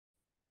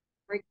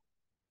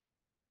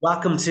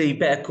Welcome to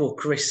Better Call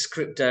Chris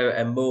Crypto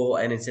and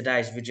More. And in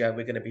today's video,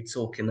 we're going to be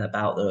talking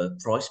about the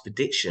price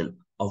prediction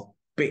of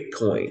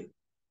Bitcoin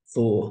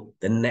for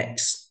the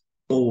next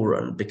bull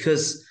run.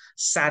 Because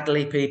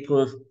sadly,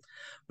 people,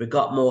 we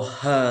got more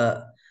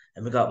hurt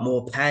and we got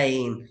more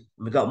pain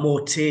and we got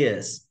more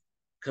tears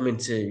coming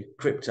to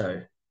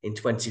crypto in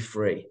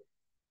 23,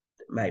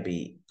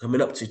 maybe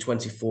coming up to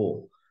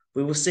 24.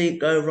 We will see it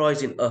go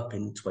rising up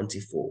in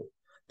 24.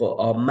 But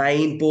our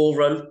main bull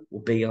run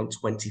will be on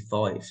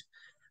 25.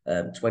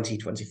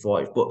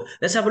 2025. But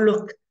let's have a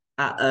look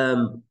at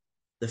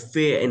the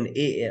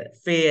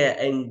fear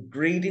and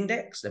greed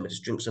index. Let me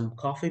just drink some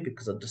coffee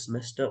because I just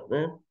messed up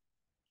there.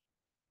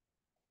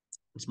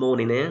 It's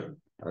morning here.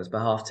 It's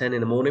about 10:30 in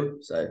the morning,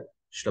 so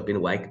should have been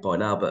awake by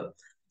now, but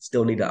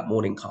still need that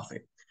morning coffee.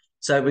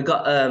 So we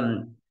got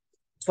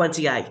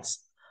 28.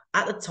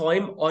 At the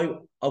time, I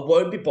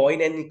won't be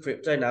buying any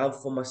crypto now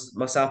for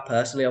myself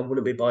personally. I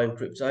wouldn't be buying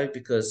crypto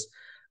because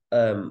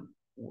um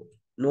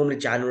normally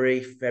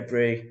January,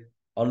 February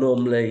are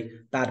normally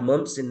bad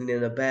months, and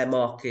in a bear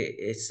market,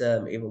 it's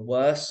even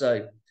worse.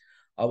 So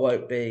I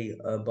won't be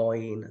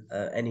buying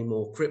any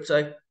more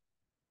crypto.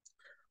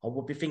 I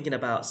will be thinking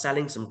about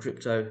selling some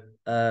crypto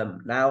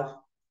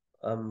now.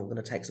 I'm going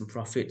to take some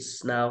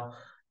profits now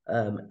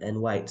and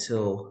wait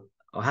till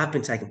I have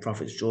been taking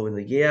profits during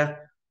the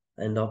year,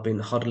 and I've been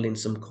hodling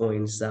some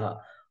coins that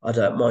I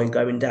don't mind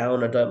going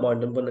down. I don't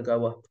mind them going to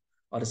go up.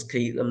 I just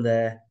keep them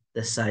there.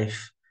 They're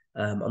safe.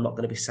 I'm not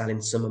going to be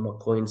selling some of my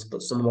coins,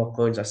 but some of my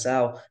coins I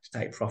sell to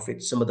take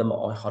profits. Some of them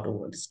I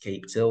hodl and just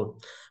keep till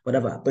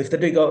whatever. But if they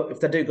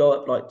do go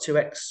up like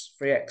 2x,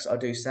 3x, I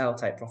do sell,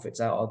 take profits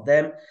out of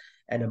them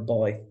and then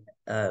buy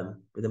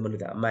with the money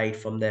that I made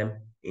from them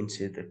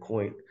into the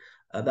coin.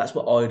 That's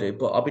what I do.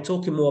 But I'll be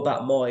talking more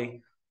about my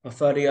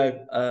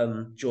portfolio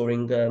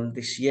during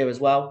this year as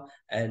well,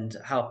 and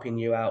helping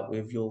you out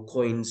with your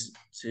coins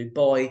to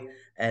buy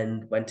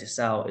and when to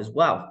sell as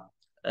well.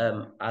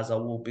 As I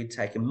will be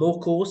taking more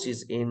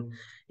courses in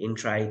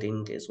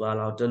trading as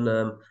well. I've done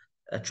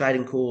a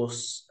trading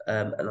course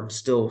and I'm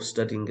still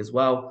studying as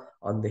well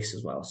on this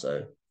as well.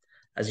 So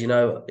as you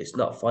know, it's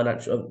not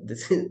financial,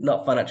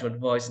 not financial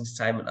advice,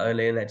 entertainment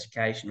only, and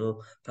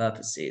educational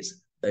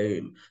purposes.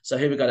 Boom. So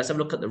here we go. Let's have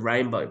a look at the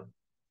rainbow.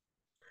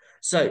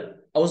 So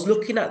I was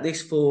looking at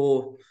this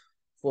for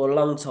a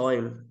long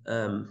time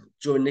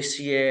during this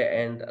year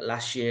and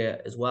last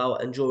year as well,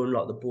 and during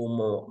like the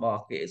bull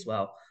market as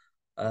well.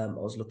 I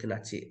was looking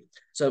at it.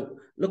 So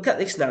look at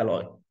this now,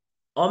 like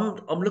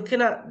I'm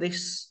looking at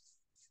this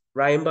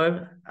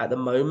rainbow at the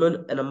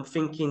moment, and I'm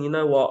thinking, you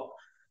know what?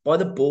 By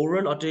the bull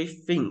run, I do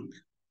think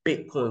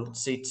Bitcoin could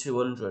see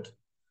 200.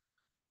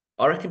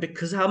 I reckon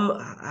because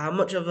how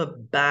much of a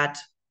bad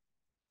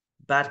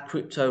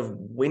crypto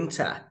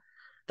winter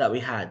that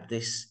we had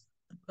this,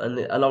 and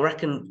I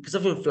reckon because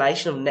of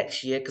inflation of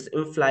next year, because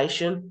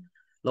inflation,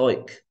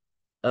 like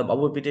I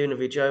would be doing a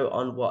video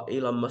on what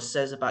Elon Musk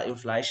says about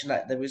inflation,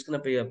 that there is going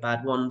to be a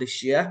bad one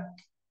this year,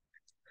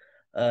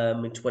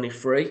 in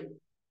 23.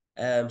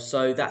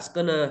 So that's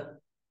gonna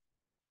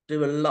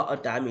do a lot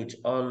of damage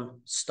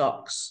on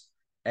stocks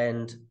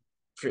and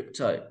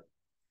crypto.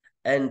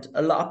 And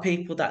a lot of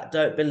people that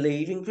don't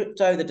believe in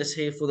crypto, they're just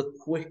here for the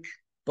quick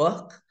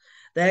buck.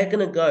 They're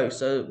gonna go.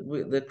 So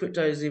the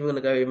crypto is even gonna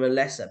go even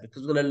lesser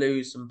because we're gonna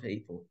lose some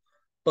people.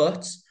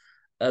 But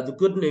the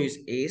good news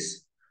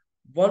is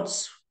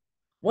once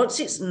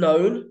once it's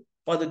known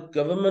by the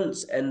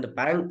governments and the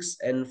banks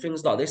and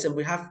things like this, and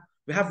we have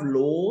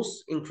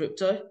laws in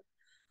crypto,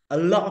 a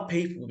lot of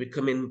people will be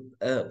coming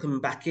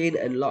back in,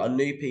 and a lot of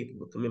new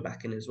people are coming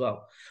back in as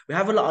well. We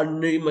have a lot of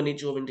new money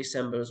during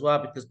December as well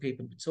because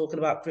people have been talking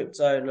about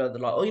crypto and they're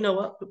like, oh, you know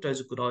what, crypto is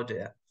a good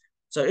idea.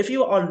 So if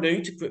you are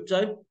new to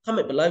crypto,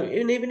 comment below.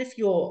 And even if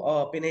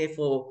you're been here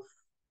for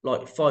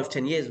like 5,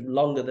 10 years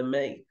longer than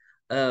me,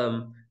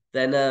 um,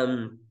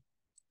 then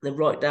then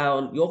write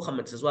down your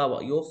comments as well,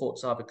 what your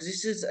thoughts are, because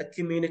this is a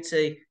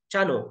community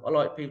channel. I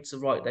like people to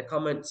write their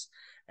comments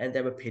and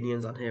their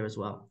opinions on here as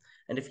well.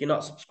 And if you're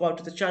not subscribed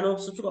to the channel,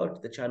 subscribe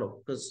to the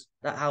channel because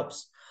that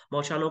helps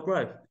my channel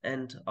grow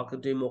and I could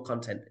do more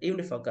content.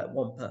 Even if I've got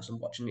one person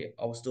watching it,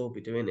 I'll still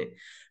be doing it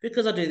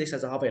because I do this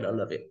as a hobby and I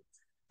love it.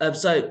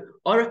 So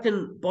I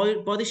reckon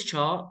by this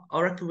chart,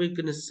 I reckon we're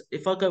gonna,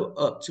 if I go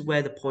up to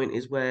where the point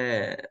is,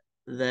 where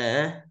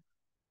there,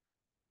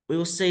 we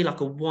will see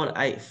like a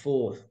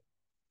 184.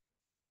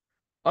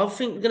 I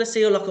think we're gonna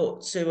see like a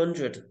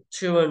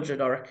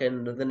 200, I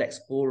reckon, the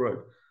next bull run.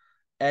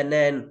 And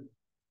then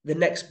the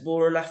next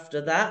bull run after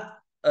that,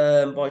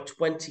 by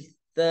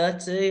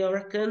 2030, I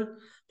reckon.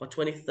 By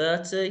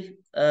 2030,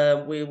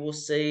 we will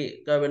see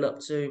it going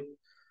up to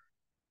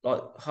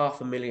like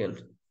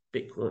 500,000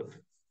 Bitcoin.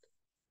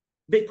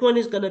 Bitcoin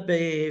is going to be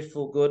here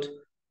for good.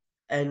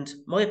 And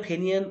my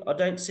opinion, I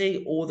don't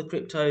see all the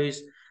cryptos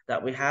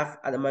that we have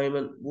at the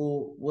moment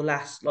will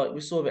last. Like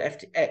we saw with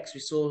FTX, we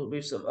saw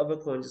with some other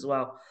coins as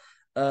well.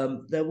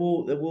 There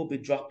will be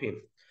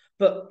dropping.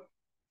 But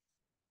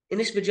in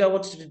this video, I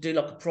wanted to do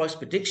like a price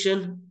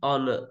prediction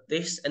on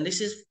this, and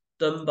this is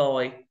done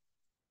by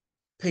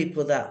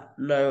people that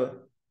know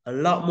a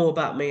lot more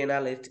about me and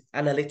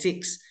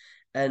analytics,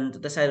 and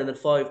they're saying in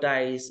 5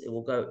 days it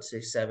will go up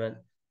to 7,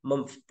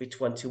 month be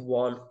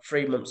 21,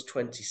 3 months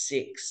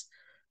 26,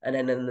 and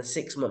then in the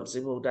 6 months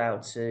it will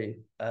down to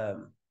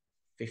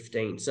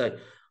 15. So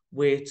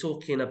we're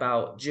talking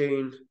about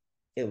June,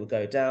 it will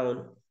go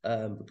down.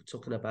 We're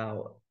talking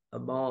about a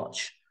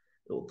March,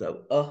 it will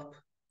go up,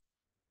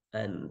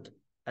 and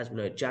as we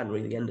know,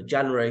 January, the end of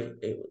January,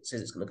 it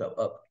says it's going to go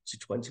up to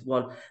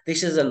 21.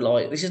 This is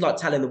like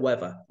telling the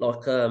weather.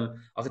 Like I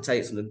could tell you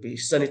it's going to be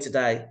sunny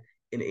today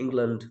in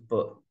England,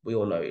 but we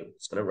all know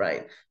it's going to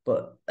rain.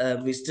 But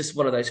it's just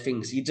one of those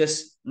things. You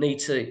just need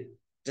to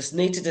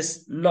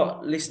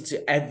not listen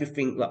to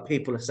everything like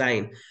people are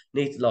saying.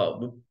 You need to like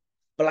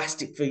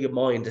blast it through your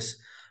mind.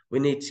 We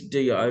need to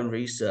do your own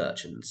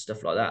research and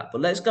stuff like that.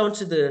 But let's go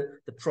into the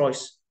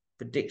price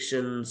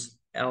predictions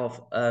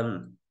of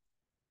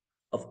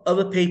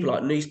other people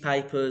like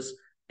newspapers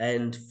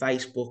and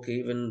Facebook,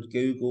 even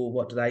Google.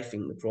 What do they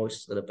think the price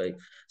is going to be?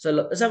 So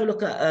look, let's have a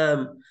look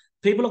at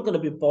people are going to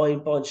be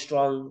buying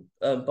strong,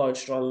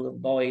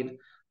 buying.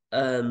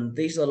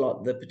 These are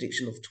like the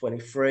prediction of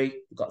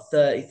 23. We've got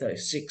 30,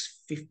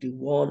 36,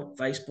 51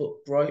 Facebook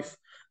growth.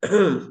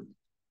 1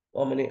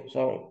 minute,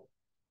 sorry.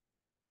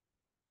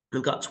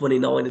 We've got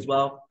 29 as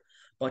well.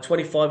 By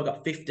 25, we've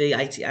got 50,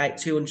 88,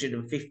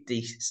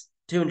 250,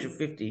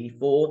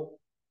 254,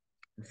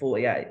 and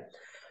 48.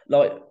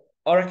 Like,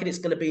 I reckon it's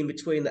going to be in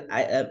between the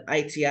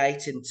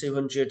 88 and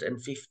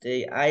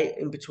 258,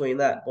 in between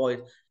that by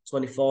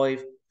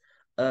 25.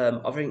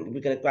 I think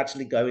we're going to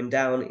gradually going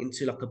down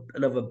into like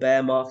another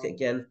bear market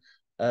again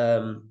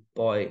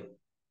by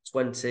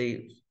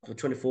 20,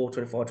 24,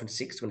 25,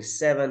 26,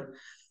 27.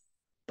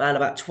 And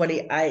about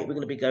 28, we're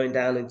going to be going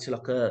down into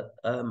like a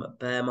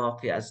bear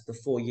market as the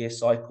 4-year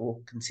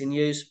cycle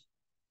continues.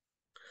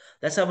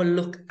 Let's have a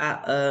look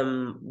at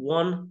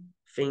one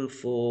thing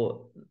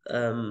for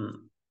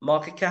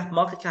market cap.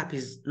 Market cap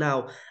is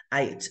now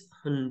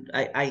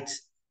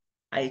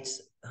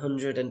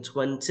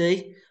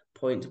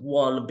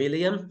 820.1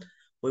 billion.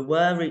 We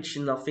were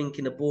reaching, I think,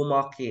 in the bull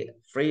market,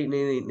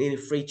 nearly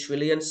 3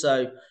 trillion.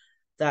 So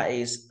that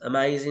is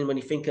amazing when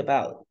you think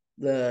about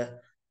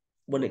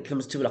when it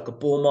comes to like a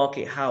bull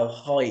market, how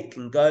high it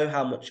can go,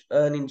 how much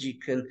earnings you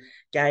can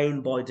gain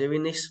by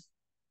doing this.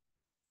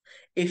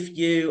 If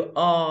you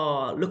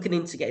are looking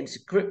into getting into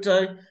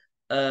crypto,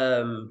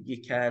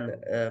 you can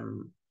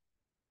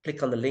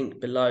click on the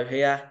link below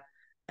here,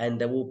 and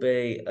there will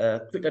be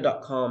a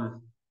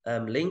crypto.com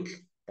link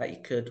that you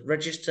could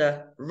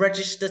register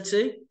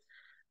to.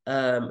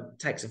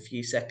 Takes a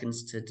few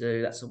seconds to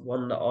do. That's the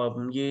one that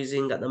I'm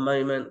using at the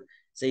moment.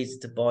 It's easy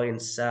to buy and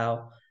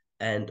sell.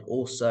 And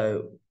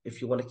also,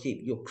 if you want to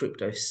keep your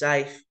crypto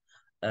safe,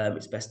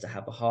 it's best to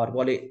have a hard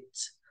wallet.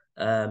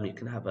 You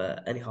can have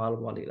any hard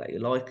wallet that you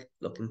like.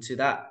 Look into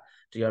that,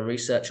 do your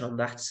research on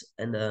that,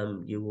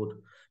 and you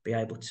would be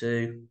able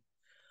to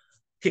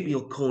keep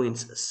your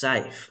coins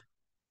safe.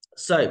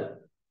 So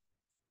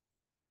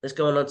let's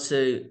go on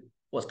to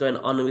what's going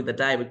on with the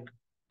day. With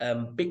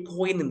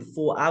Bitcoin in the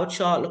 4-hour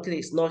chart, look at it,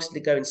 it's nicely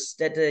going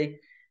steady.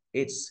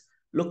 It's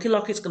looking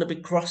like it's going to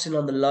be crossing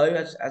on the low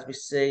as we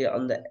see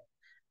on the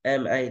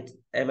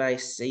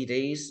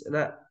MACDs and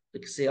that.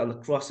 You can see on the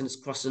crossing, it's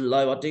crossing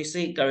low. I do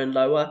see it going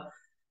lower.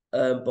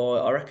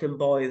 I reckon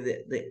by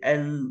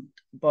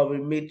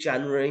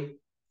mid-January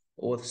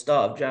or the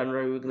start of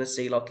January, we're going to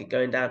see like it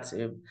going down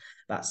to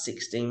about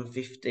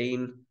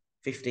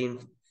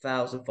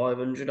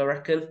 15,500, I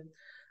reckon.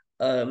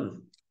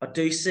 I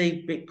do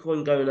see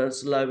Bitcoin going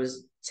as low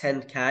as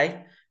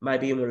 10K,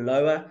 maybe even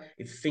lower.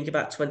 If you think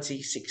about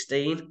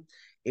 2016,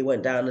 it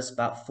went down as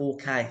about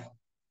 4K.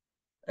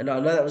 And I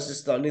know that was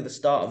just only the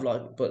start of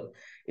like, but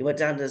it went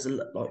down as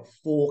like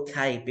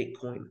 4K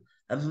Bitcoin.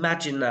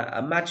 Imagine that.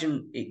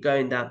 Imagine it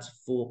going down to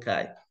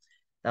 4K.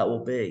 That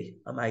will be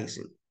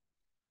amazing.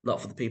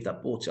 Not for the people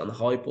that bought it on the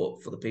high,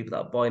 but for the people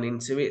that are buying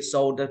into it,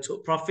 sold, they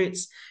took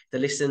profits. They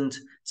listened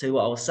to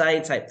what I was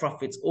saying, take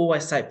profits,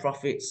 always take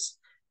profits.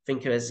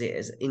 Think of it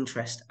as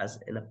interest as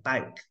in a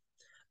bank.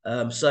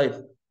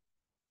 So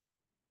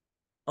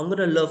I'm going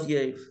to love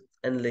you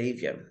and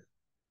leave you.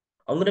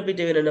 I'm going to be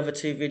doing another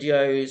 2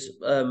 videos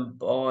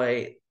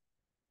by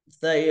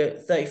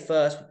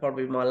 31st will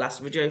probably be my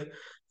last video.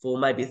 For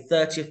maybe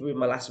 30th will be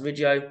my last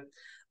video.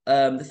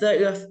 The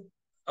 30th,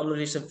 I'm going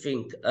to do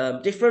something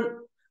different.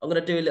 I'm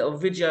going to do a little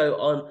video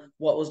on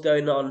what was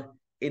going on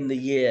in the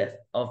year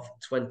of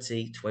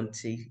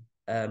 2020,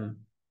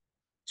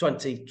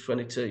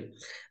 2022.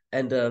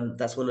 And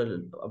that's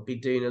when I'll be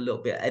doing a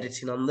little bit of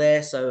editing on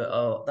there.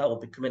 So that will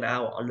be coming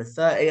out on the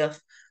 30th.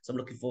 So I'm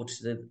looking forward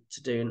to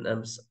doing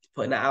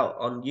putting that out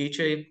on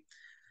YouTube.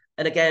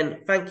 And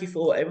again, thank you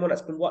for everyone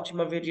that's been watching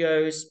my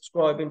videos,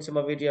 subscribing to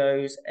my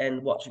videos,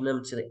 and watching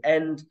them to the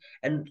end.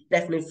 And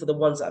definitely for the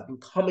ones that have been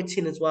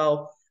commenting as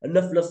well.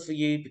 Enough love for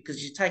you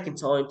because you're taking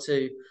time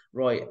to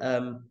write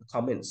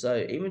comments.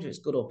 So even if it's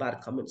good or bad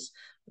comments,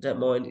 I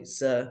don't mind.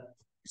 It's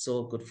it's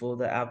all good for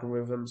the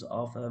algorithms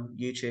of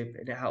YouTube,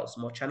 and it helps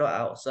my channel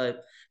out. So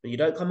when you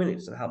don't comment, it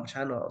doesn't help my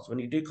channel out. So when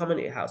you do comment,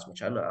 it helps my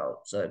channel out.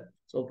 So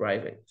it's all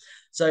gravy.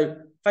 So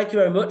thank you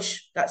very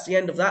much. That's the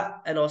end of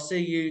that, and I'll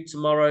see you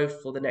tomorrow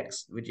for the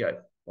next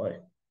video. Bye.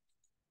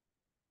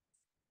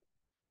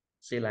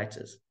 See you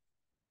later.